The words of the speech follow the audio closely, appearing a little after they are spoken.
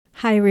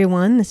Hi,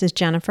 everyone. This is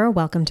Jennifer.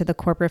 Welcome to the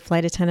Corporate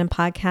Flight Attendant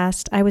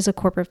Podcast. I was a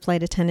corporate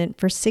flight attendant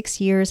for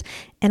 6 years,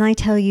 and I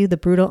tell you the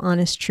brutal,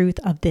 honest truth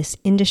of this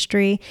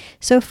industry.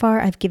 So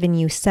far, I've given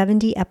you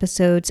 70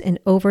 episodes and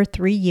over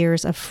 3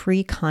 years of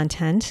free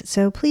content.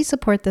 So please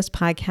support this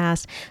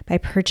podcast by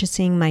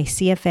purchasing my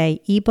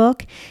CFA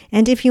ebook.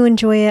 And if you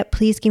enjoy it,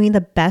 please give me the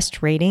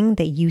best rating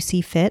that you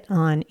see fit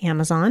on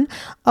Amazon.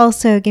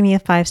 Also, give me a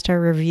 5-star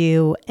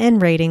review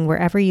and rating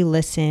wherever you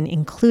listen,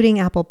 including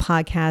Apple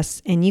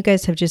Podcasts. And you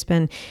guys have just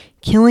been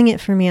killing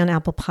it for me on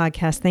Apple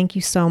Podcasts. Thank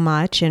you so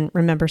much. And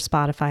remember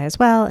Spotify as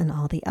well and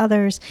all the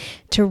others.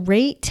 To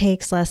rate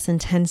takes less than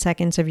 10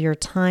 seconds of your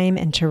time,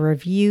 and to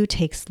review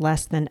takes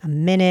less than a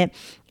minute.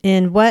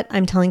 And what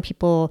I'm telling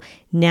people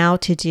now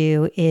to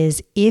do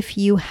is, if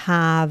you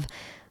have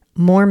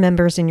more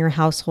members in your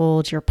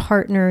household, your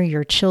partner,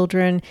 your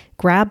children,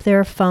 grab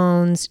their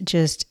phones,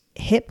 just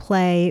hit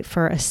play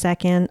for a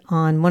second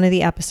on one of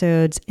the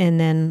episodes, and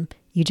then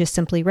you just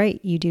simply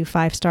rate. You do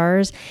 5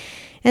 stars.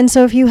 And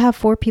so if you have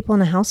 4 people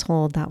in a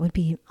household, that would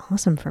be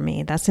awesome for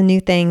me. That's a new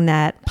thing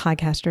that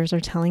podcasters are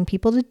telling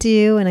people to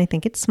do, and I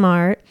think it's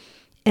smart.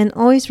 And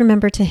always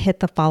remember to hit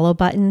the follow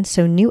button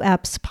so new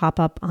apps pop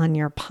up on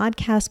your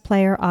podcast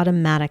player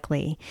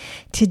automatically.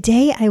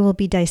 Today, I will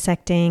be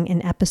dissecting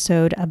an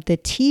episode of the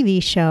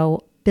TV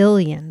show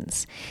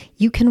Billions.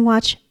 You can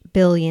watch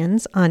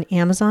Billions on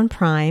Amazon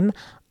Prime.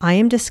 I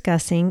am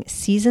discussing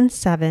Season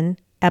 7,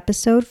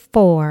 Episode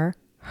 4,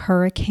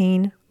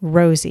 Hurricane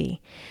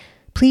Rosie.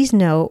 Please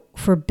note,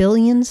 for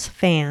Billions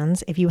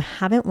fans, if you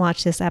haven't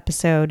watched this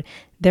episode,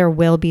 there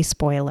will be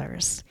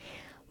spoilers.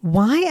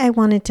 Why I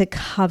wanted to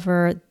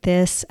cover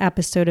this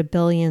episode of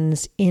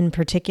Billions in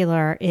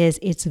particular is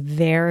it's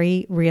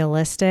very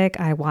realistic.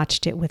 I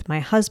watched it with my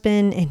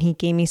husband, and he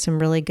gave me some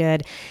really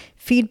good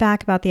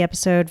feedback about the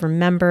episode.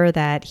 Remember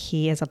that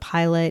he is a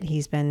pilot.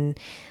 He's been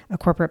a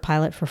corporate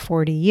pilot for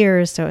 40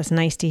 years, so it's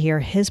nice to hear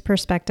his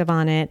perspective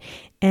on it.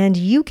 And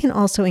you can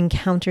also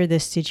encounter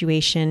this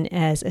situation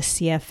as a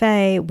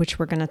CFA, which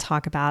we're going to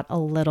talk about a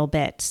little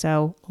bit.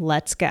 So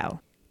let's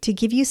go. To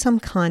give you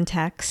some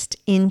context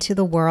into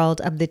the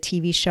world of the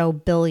TV show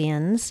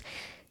Billions,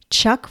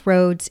 Chuck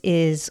Rhoades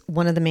is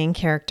one of the main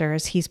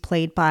characters. He's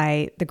played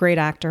by the great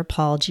actor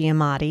Paul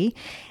Giamatti.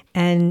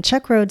 And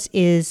Chuck Rhoades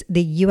is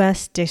the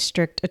U.S.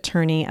 District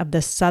Attorney of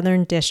the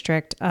Southern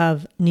District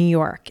of New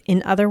York.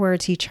 In other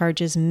words, he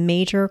charges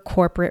major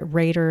corporate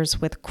raiders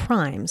with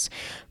crimes.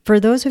 For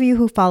those of you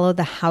who follow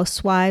the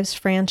Housewives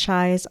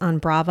franchise on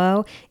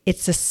Bravo,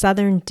 it's the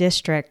Southern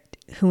District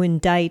who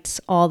indicts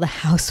all the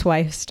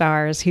housewife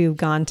stars who've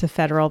gone to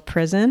federal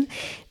prison.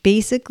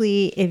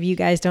 Basically, if you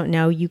guys don't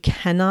know, you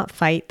cannot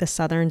fight the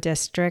Southern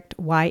District.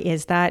 Why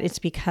is that? It's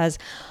because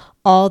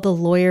all the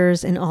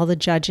lawyers and all the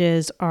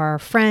judges are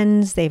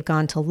friends. They've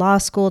gone to law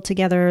school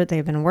together.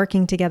 They've been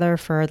working together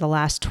for the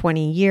last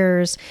 20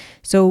 years.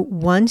 So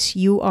once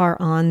you are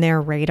on their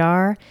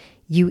radar,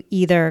 you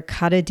either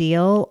cut a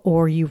deal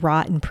or you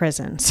rot in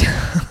prison.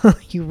 So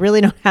you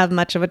really don't have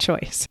much of a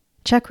choice.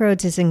 Chuck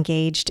Rhoades is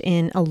engaged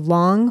in a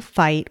long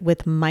fight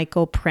with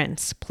Michael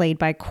Prince, played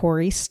by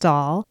Corey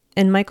Stoll.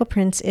 And Michael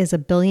Prince is a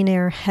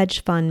billionaire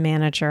hedge fund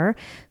manager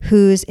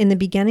who's in the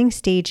beginning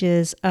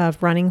stages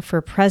of running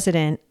for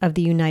president of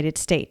the United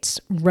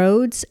States.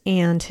 Rhoades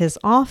and his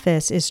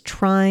office is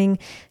trying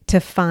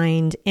to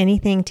find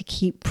anything to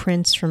keep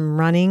Prince from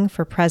running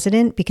for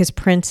president because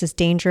Prince is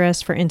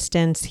dangerous. For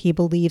instance, he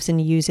believes in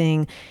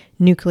using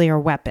nuclear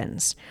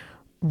weapons.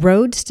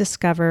 Rhoades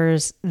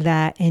discovers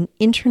that an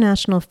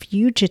international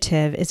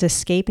fugitive is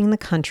escaping the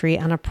country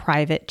on a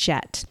private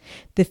jet.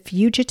 The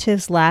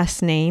fugitive's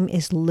last name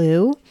is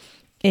Liu,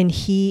 and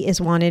he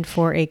is wanted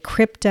for a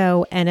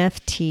crypto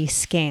NFT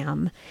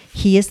scam.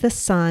 He is the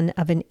son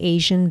of an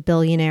Asian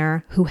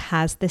billionaire who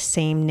has the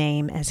same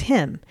name as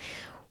him.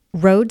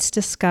 Rhoades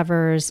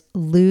discovers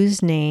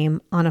Liu's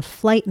name on a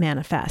flight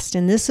manifest,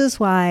 and this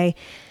is why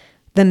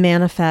the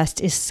manifest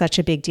is such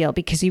a big deal,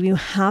 because if you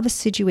have a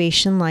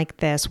situation like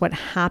this, what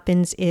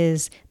happens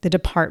is the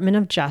Department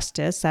of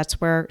Justice, that's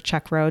where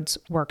Chuck Rhoades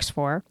works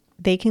for,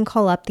 they can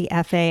call up the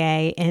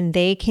FAA and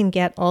they can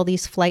get all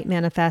these flight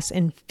manifests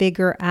and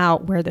figure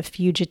out where the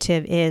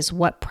fugitive is,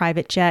 what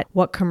private jet,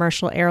 what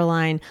commercial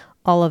airline,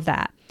 all of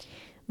that.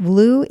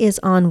 Liu is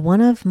on one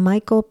of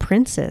Michael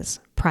Prince's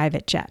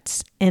private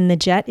jets, and the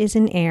jet is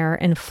in air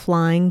and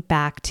flying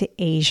back to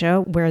Asia,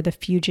 where the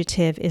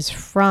fugitive is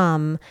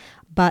from,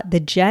 but the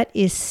jet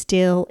is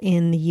still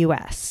in the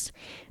U.S.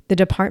 The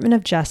Department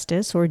of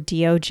Justice, or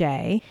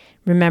DOJ,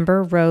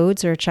 remember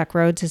Rhoades, or Chuck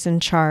Rhoades, is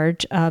in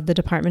charge of the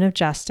Department of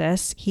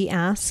Justice. He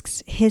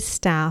asks his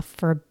staff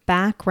for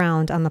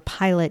background on the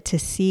pilot to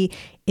see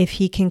if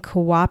he can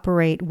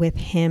cooperate with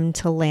him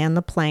to land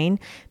the plane.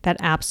 That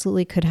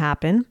absolutely could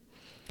happen.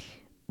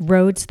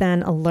 Rhoades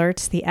then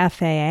alerts the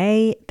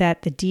FAA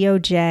that the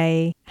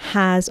DOJ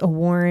has a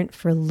warrant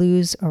for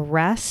Liu's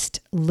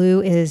arrest.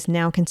 Liu is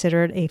now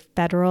considered a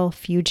federal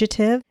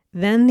fugitive.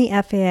 Then the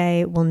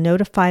FAA will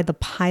notify the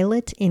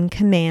pilot in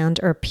command,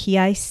 or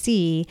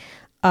PIC,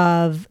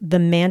 of the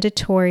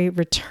mandatory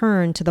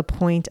return to the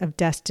point of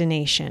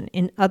destination.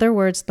 In other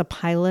words, the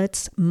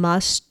pilots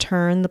must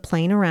turn the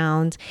plane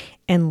around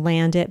and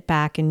land it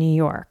back in New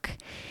York.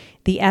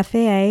 The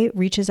FAA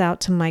reaches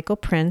out to Michael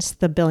Prince,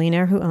 the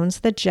billionaire who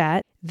owns the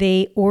jet.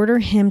 They order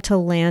him to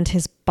land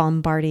his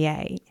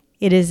Bombardier.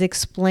 It is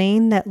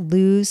explained that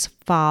Lou's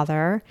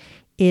father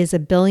is a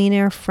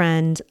billionaire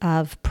friend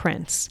of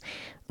Prince.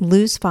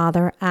 Lou's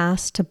father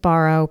asked to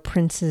borrow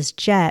Prince's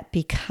jet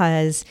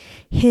because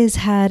his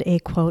had a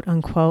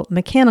quote-unquote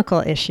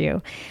mechanical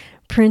issue.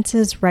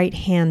 Prince's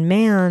right-hand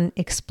man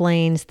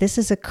explains this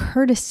is a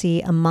courtesy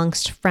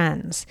amongst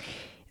friends.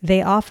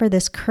 They offer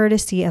this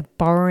courtesy of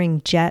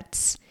borrowing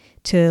jets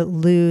to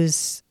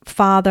Lou's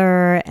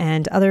father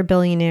and other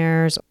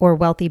billionaires or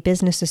wealthy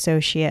business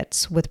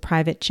associates with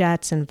private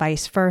jets and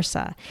vice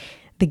versa.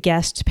 The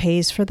guest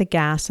pays for the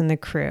gas and the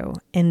crew.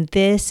 And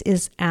this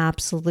is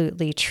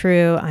absolutely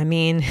true. I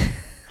mean,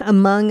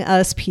 among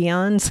us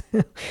peons,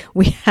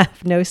 we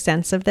have no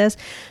sense of this,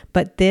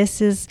 but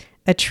this is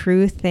a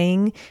true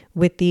thing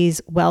with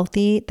these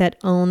wealthy that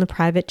own the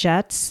private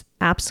jets.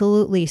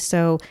 Absolutely.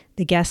 So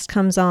the guest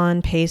comes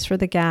on, pays for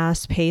the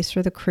gas, pays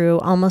for the crew,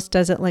 almost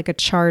does it like a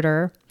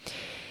charter,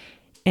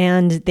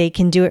 and they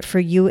can do it for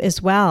you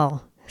as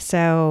well.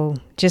 So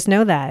just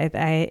know that.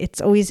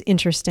 It's always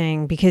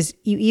interesting because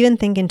you even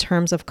think in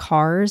terms of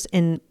cars,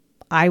 and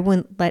I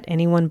wouldn't let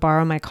anyone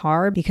borrow my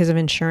car because of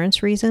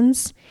insurance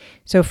reasons.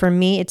 So for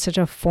me, it's such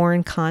a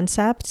foreign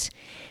concept,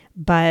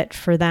 but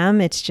for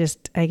them, it's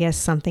just, I guess,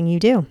 something you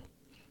do.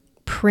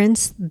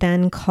 Prince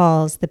then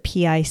calls the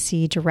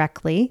PIC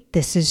directly.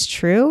 This is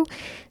true.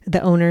 The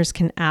owners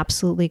can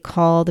absolutely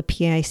call the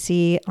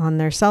PIC on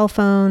their cell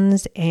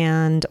phones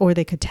or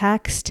they could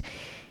text.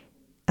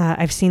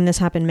 I've seen this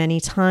happen many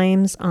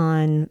times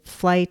on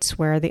flights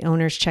where the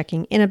owner's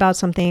checking in about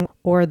something,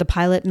 or the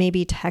pilot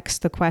maybe texts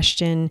the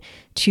question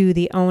to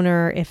the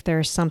owner if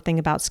there's something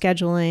about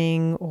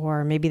scheduling,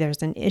 or maybe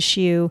there's an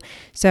issue.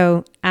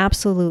 So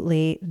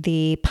absolutely,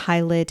 the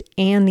pilot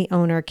and the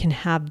owner can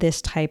have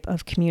this type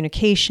of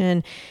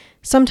communication.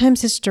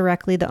 Sometimes it's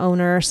directly the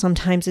owner,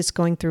 sometimes it's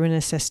going through an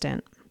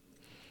assistant.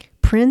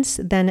 Prince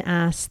then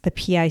asks the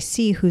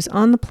PIC who's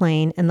on the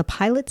plane, and the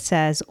pilot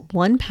says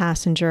one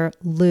passenger,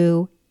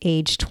 Lou,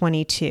 age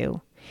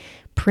 22.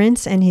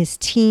 Prince and his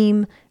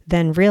team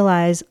then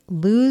realize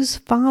Lou's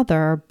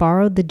father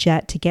borrowed the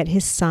jet to get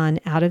his son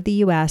out of the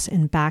US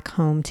and back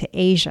home to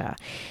Asia.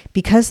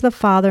 Because the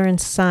father and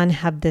son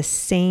have the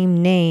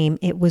same name,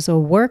 it was a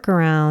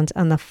workaround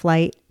on the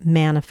flight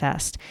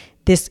manifest.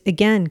 This,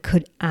 again,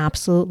 could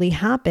absolutely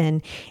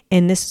happen.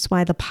 And this is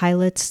why the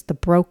pilots, the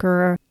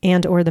broker,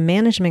 and or the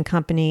management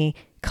company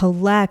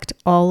collect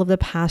all of the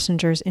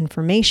passengers'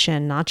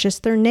 information, not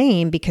just their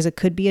name, because it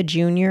could be a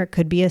junior, it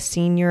could be a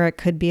senior, it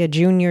could be a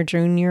junior,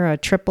 a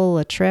triple,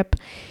 a trip.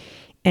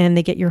 And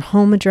they get your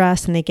home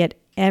address and they get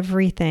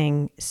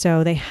everything.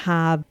 So they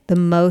have the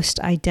most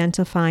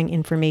identifying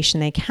information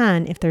they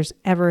can if there's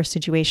ever a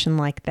situation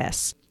like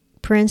this.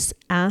 Prince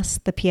asks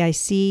the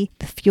PIC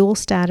the fuel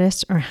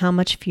status or how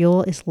much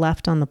fuel is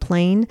left on the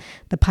plane.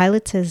 The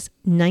pilot says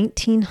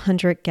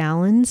 1,900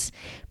 gallons.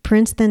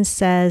 Prince then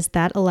says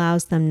that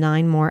allows them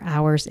 9 more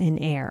hours in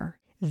air.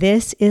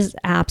 This is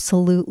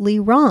absolutely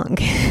wrong.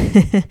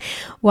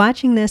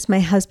 Watching this,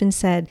 my husband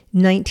said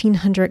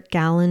 1,900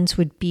 gallons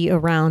would be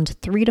around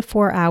 3 to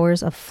 4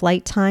 hours of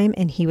flight time,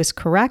 and he was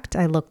correct.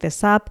 I looked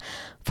this up.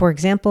 For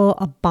example,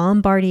 a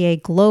Bombardier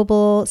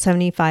Global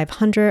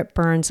 7500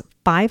 burns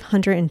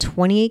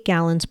 528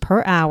 gallons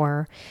per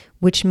hour,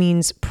 which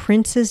means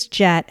Prince's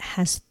jet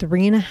has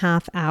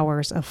 3.5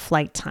 hours of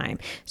flight time.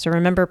 So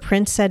remember,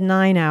 Prince said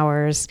 9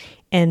 hours,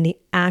 and the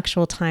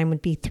actual time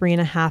would be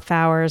 3.5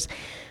 hours.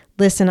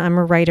 Listen, I'm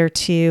a writer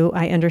too.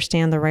 I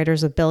understand the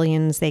writers of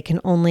billions. They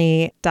can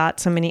only dot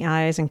so many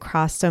I's and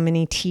cross so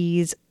many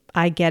T's.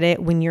 I get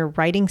it. When you're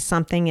writing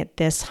something at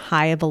this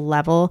high of a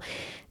level,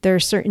 there are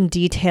certain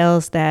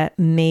details that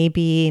may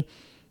be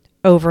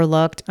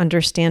overlooked,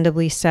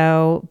 understandably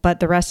so, but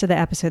the rest of the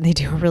episode, they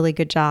do a really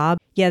good job.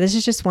 Yeah, this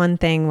is just one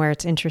thing where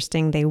it's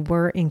interesting. They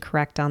were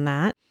incorrect on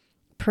that.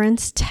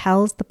 Prince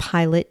tells the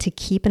pilot to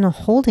keep in a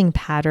holding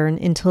pattern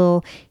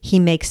until he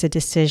makes a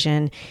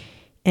decision.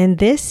 And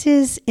this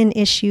is an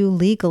issue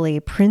legally.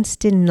 Prince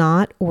did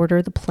not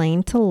order the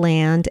plane to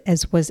land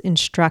as was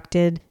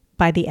instructed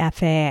by the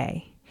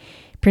FAA.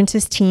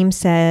 Prince's team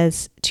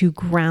says to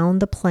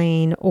ground the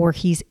plane or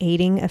he's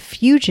aiding a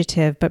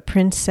fugitive, but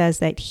Prince says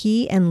that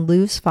he and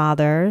Lou's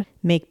father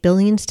make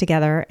billions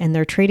together and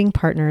they're trading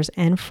partners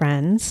and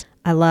friends.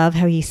 I love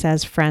how he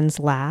says friends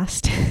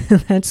last.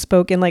 That's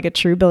spoken like a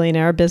true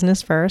billionaire,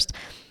 business first.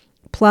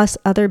 Plus,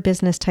 other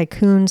business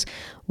tycoons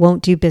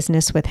won't do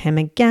business with him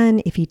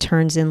again if he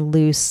turns in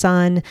Lou's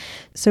son.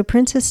 So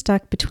Prince is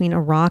stuck between a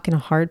rock and a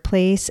hard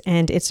place,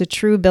 and it's a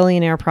true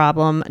billionaire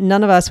problem.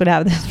 None of us would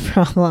have this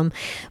problem,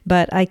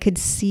 but I could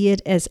see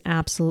it as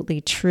absolutely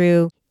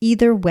true.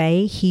 Either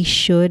way, he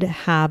should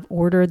have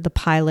ordered the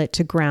pilot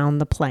to ground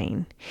the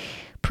plane.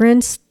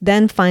 Prince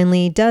then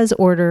finally does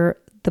order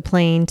the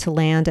plane to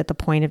land at the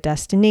point of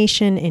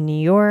destination in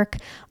New York.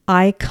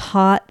 I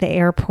caught the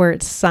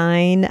airport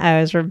sign.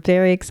 I was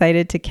very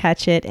excited to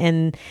catch it.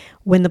 And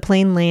when the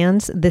plane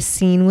lands, the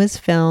scene was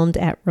filmed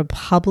at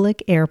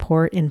Republic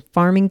Airport in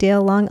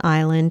Farmingdale, Long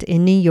Island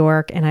in New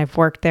York. And I've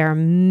worked there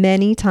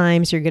many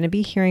times. You're going to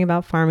be hearing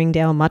about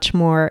Farmingdale much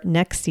more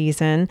next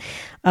season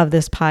of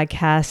this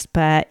podcast.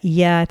 But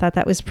yeah, I thought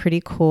that was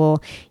pretty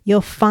cool.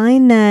 You'll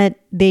find that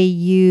they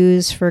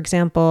use, for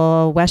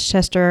example,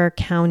 Westchester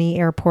County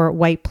Airport,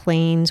 White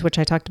Plains, which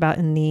I talked about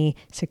in the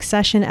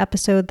Succession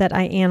episode that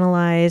I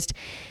analyzed.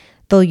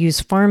 They'll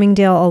use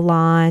Farmingdale a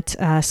lot.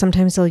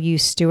 Sometimes they'll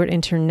use Stewart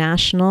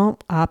International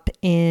up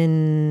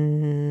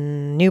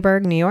in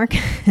Newburgh, New York.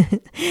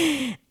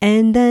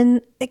 And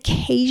then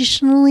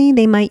occasionally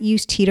they might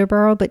use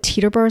Teterboro, but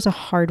Teterboro is a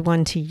hard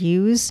one to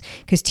use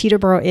because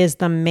Teterboro is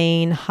the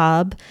main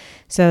hub.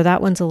 So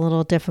that one's a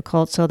little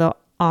difficult. So they'll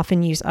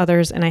often use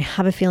others. And I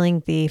have a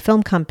feeling the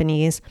film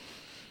companies,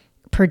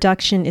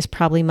 production is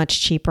probably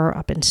much cheaper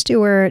up in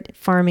Stewart,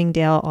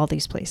 Farmingdale, all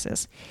these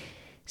places.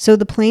 So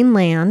the plane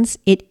lands.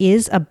 It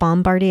is a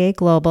Bombardier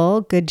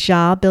Global. Good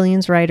job,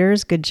 Billions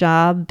writers. Good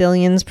job,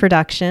 Billions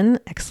production.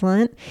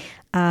 Excellent.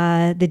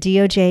 The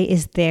DOJ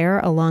is there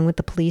along with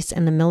the police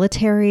and the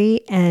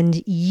military,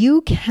 and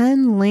you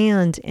can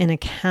land an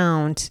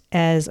account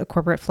as a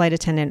corporate flight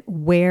attendant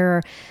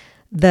where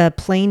the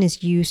plane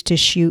is used to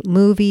shoot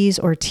movies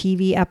or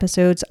TV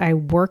episodes. I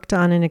worked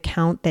on an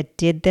account that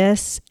did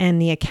this, and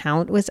the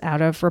account was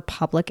out of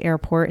Republic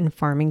Airport in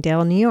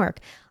Farmingdale, New York.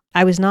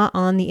 I was not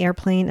on the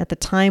airplane at the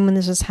time when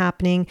this was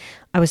happening.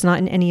 I was not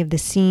in any of the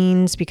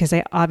scenes because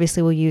I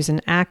obviously will use an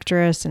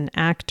actress, an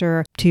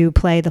actor to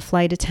play the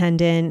flight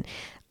attendant.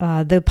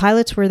 The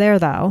pilots were there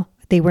though.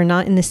 They were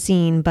not in the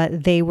scene,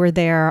 but they were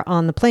there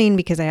on the plane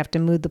because I have to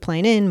move the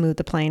plane in, move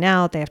the plane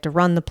out. They have to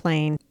run the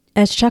plane.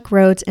 As Chuck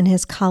Rhodes and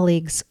his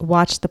colleagues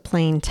watch the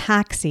plane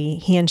taxi,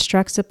 he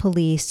instructs the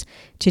police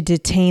to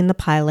detain the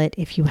pilot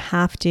if you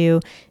have to.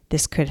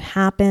 This could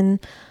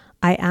happen.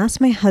 I asked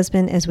my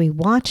husband as we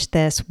watched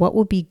this what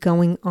would be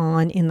going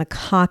on in the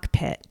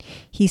cockpit.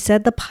 He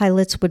said the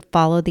pilots would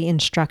follow the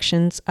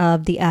instructions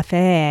of the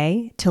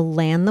FAA to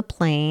land the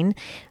plane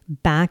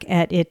back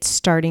at its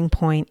starting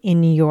point in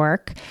New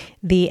York.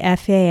 The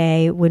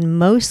FAA would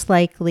most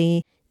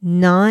likely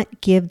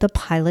not give the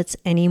pilots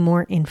any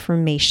more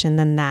information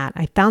than that.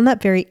 I found that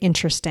very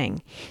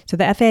interesting. So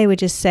the FAA would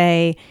just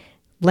say,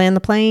 land the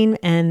plane,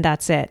 and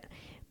that's it.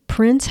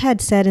 Prince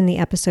had said in the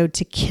episode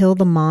to kill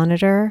the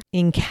monitor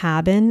in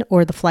cabin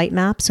or the flight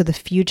map so the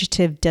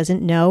fugitive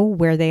doesn't know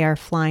where they are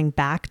flying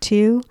back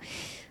to.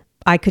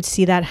 I could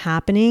see that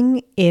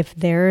happening. If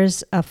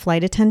there's a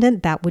flight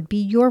attendant, that would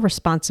be your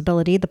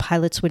responsibility. The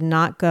pilots would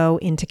not go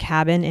into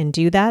cabin and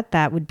do that.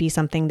 That would be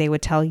something they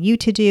would tell you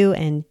to do,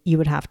 and you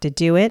would have to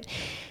do it.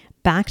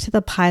 Back to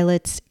the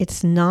pilots,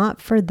 it's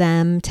not for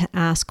them to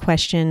ask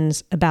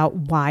questions about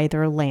why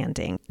they're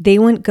landing. They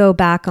wouldn't go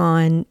back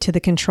on to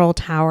the control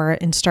tower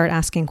and start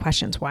asking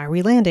questions. Why are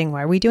we landing?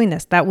 Why are we doing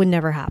this? That would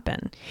never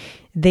happen.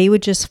 They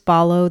would just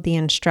follow the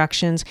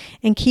instructions.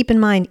 And keep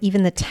in mind,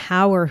 even the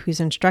tower who's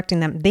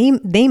instructing them,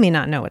 they may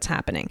not know what's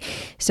happening.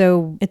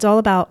 So it's all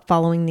about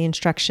following the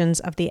instructions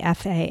of the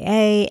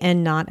FAA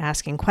and not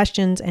asking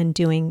questions and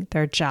doing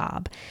their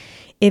job.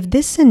 If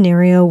this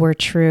scenario were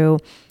true,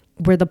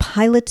 where the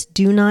pilots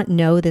do not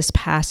know this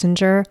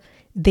passenger,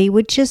 they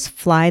would just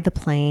fly the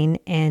plane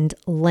and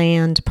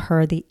land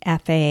per the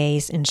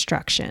FAA's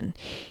instruction.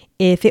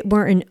 If it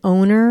were an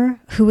owner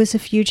who was a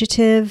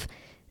fugitive,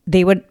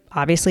 they would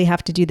obviously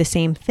have to do the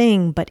same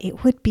thing, but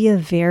it would be a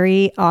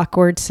very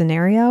awkward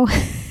scenario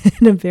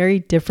and a very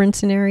different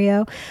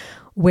scenario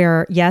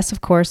where, yes, of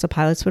course, the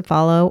pilots would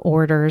follow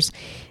orders.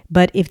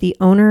 But if the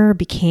owner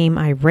became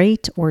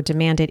irate or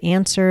demanded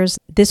answers,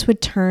 this would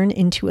turn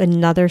into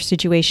another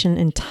situation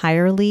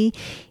entirely.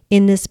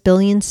 In this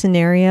Billion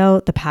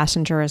scenario, the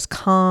passenger is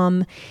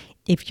calm.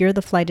 If you're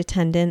the flight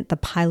attendant, the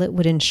pilot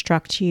would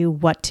instruct you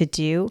what to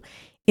do.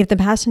 If the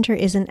passenger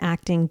isn't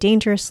acting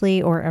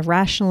dangerously or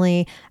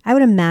irrationally, I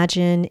would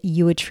imagine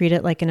you would treat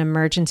it like an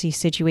emergency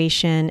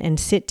situation and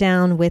sit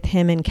down with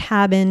him in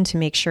cabin to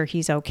make sure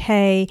he's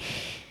okay.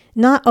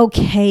 Not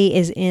okay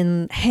is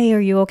in, hey, are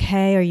you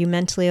okay? Are you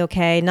mentally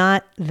okay?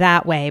 Not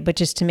that way, but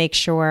just to make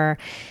sure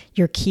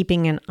you're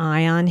keeping an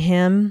eye on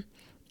him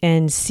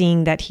and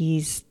seeing that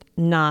he's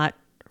not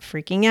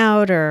freaking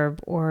out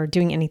or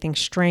doing anything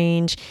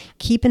strange.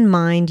 Keep in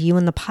mind, you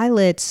and the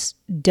pilots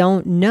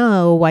don't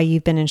know why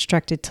you've been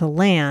instructed to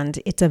land.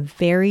 It's a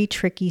very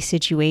tricky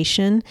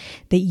situation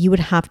that you would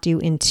have to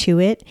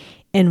intuit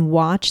and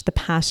watch the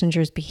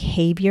passenger's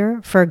behavior.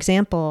 For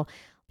example,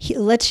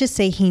 let's just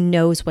say he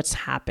knows what's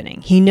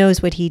happening. He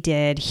knows what he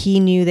did. He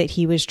knew that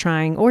he was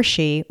trying, or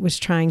she was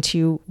trying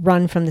to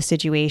run from the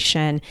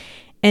situation.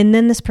 And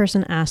then this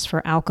person asks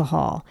for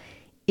alcohol.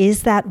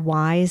 Is that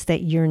wise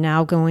that you're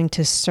now going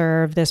to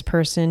serve this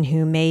person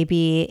who may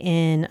be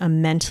in a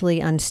mentally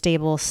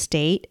unstable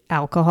state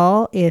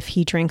alcohol? If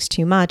he drinks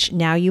too much,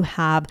 now you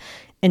have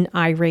an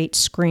irate,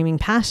 screaming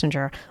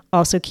passenger.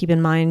 Also keep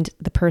in mind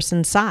the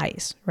person's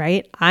size,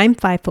 right? I'm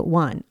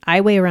 5'1".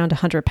 I weigh around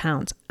 100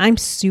 pounds. I'm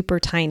super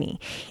tiny.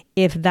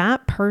 If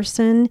that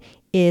person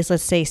is,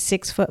 let's say,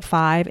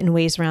 6'5" and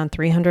weighs around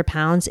 300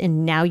 pounds,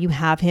 and now you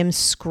have him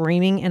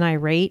screaming and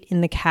irate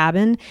in the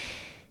cabin,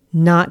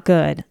 not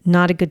good,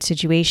 not a good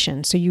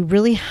situation. So you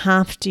really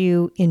have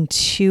to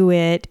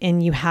intuit,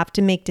 and you have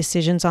to make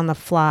decisions on the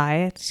fly,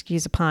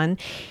 excuse the pun,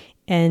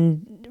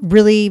 and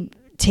really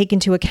take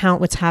into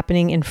account what's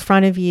happening in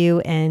front of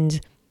you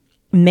and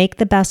make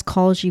the best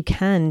calls you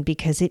can,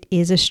 because it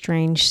is a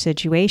strange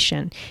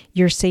situation.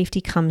 Your safety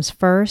comes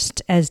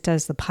first, as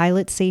does the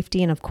pilot's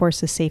safety, and of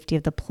course the safety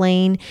of the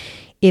plane.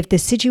 If the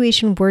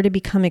situation were to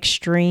become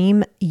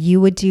extreme, you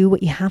would do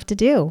what you have to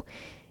do.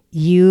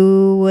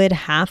 You would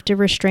have to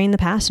restrain the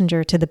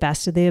passenger to the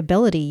best of the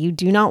ability. You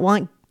do not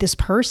want this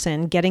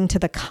person getting to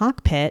the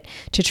cockpit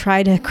to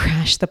try to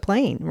crash the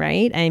plane,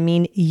 right? I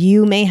mean,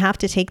 you may have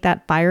to take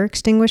that fire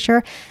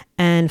extinguisher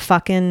and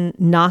fucking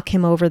knock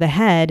him over the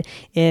head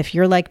if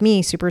you're like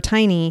me, super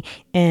tiny,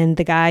 and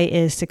the guy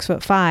is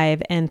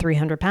 6'5" and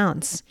 300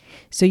 pounds.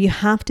 So you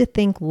have to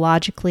think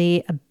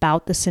logically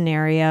about the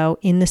scenario.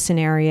 In the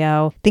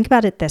scenario, think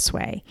about it this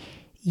way.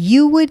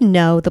 You would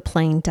know the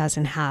plane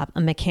doesn't have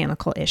a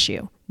mechanical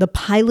issue. The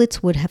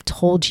pilots would have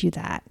told you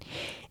that.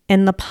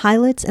 And the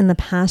pilots and the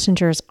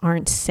passengers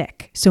aren't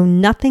sick. So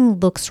nothing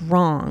looks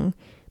wrong.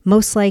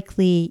 Most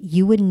likely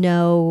you would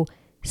know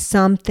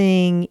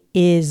something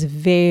is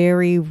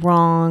very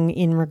wrong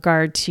in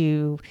regard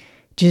to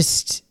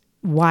just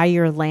why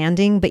you're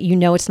landing, but you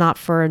know it's not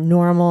for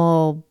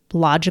normal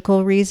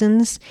logical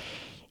reasons.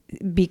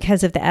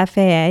 Because if the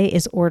FAA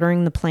is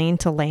ordering the plane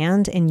to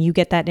land and you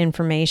get that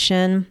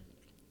information,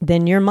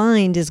 then your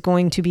mind is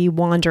going to be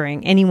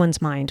wandering.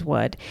 Anyone's mind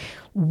would.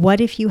 What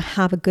if you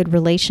have a good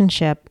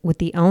relationship with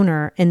the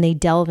owner and they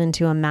delve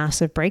into a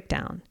massive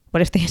breakdown?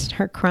 What if they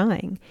start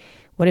crying?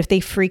 What if they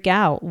freak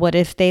out? What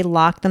if they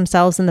lock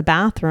themselves in the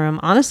bathroom?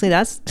 Honestly,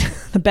 that's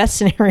the best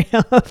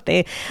scenario, if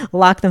they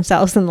lock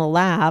themselves in the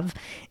lab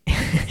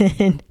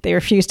and they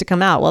refuse to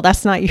come out. Well,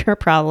 that's not your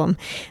problem.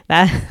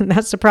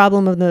 That's the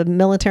problem of the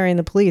military and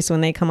the police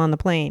when they come on the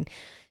plane.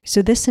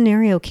 So this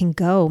scenario can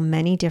go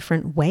many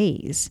different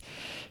ways.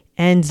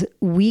 And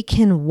we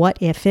can what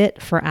if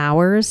it for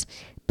hours,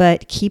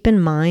 but keep in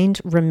mind,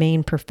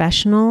 remain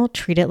professional,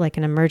 treat it like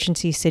an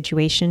emergency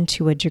situation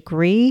to a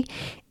degree,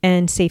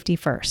 and safety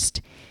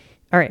first.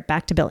 All right,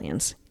 back to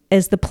Billions.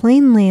 As the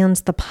plane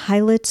lands, the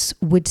pilots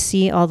would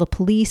see all the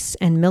police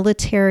and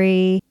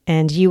military,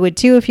 and you would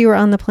too if you were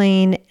on the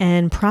plane,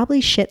 and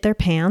probably shit their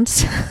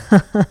pants.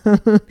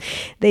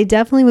 They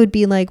definitely would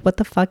be like, what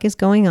the fuck is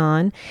going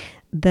on?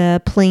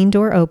 The plane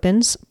door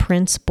opens.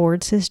 Prince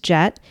boards his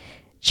jet.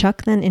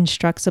 Chuck then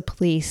instructs the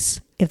police,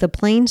 if the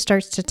plane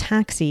starts to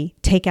taxi,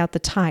 take out the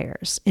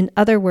tires. In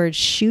other words,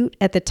 shoot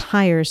at the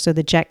tires so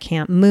the jet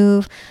can't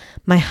move.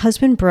 My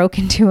husband broke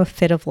into a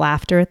fit of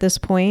laughter at this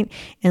point,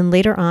 and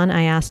later on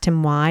I asked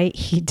him why.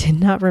 He did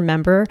not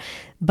remember,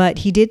 but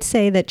he did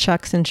say that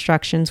Chuck's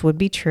instructions would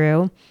be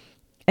true.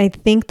 I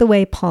think the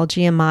way Paul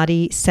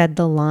Giamatti said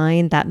the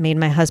line, that made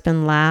my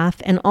husband laugh.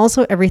 And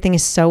also everything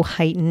is so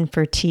heightened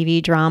for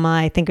TV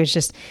drama. I think it was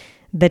just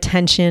the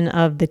tension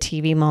of the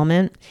TV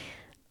moment.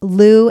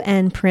 Lou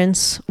and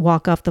Prince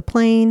walk off the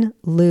plane.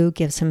 Lou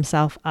gives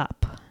himself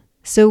up.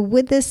 So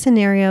would this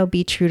scenario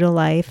be true to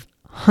life?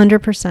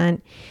 100%.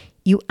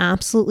 You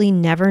absolutely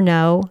never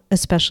know,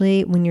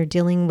 especially when you're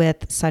dealing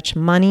with such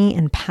money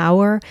and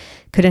power.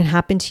 Could it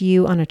happen to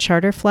you on a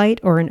charter flight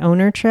or an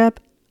owner trip?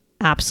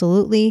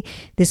 Absolutely.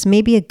 This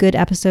may be a good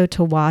episode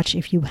to watch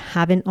if you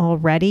haven't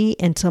already,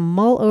 and to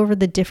mull over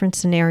the different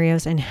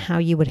scenarios and how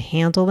you would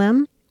handle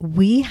them.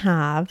 We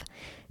have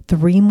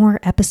 3 more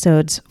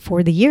episodes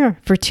for the year,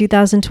 for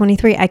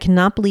 2023. I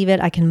cannot believe it.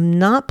 I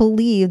cannot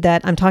believe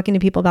that I'm talking to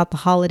people about the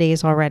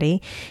holidays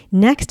already.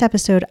 Next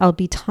episode, I'll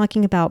be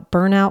talking about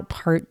burnout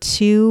part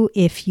 2.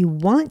 If you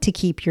want to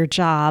keep your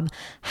job,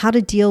 how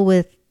to deal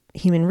with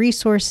human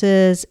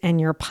resources and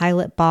your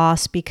pilot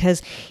boss,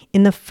 because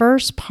in the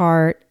first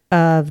part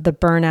of the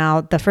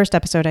burnout, the first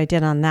episode I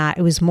did on that,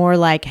 it was more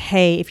like,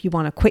 hey, if you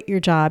want to quit your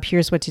job,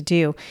 here's what to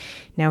do.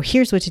 Now,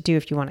 here's what to do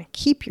if you want to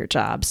keep your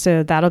job.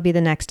 So that'll be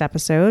the next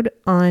episode.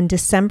 On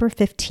December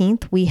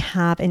 15th, we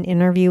have an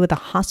interview with a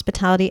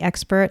hospitality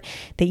expert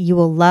that you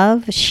will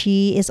love.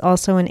 She is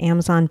also an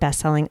Amazon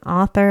bestselling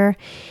author.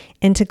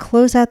 And to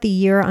close out the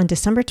year on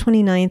December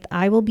 29th,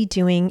 I will be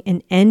doing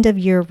an end of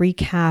year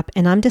recap,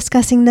 and I'm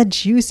discussing the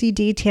juicy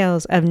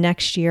details of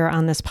next year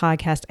on this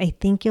podcast. I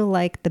think you'll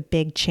like the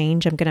big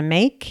change I'm going to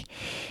make.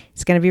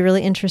 It's going to be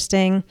really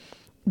interesting.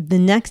 The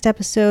next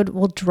episode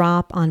will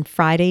drop on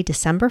Friday,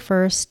 December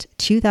 1st,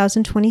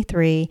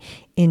 2023.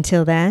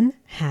 Until then,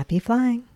 happy flying.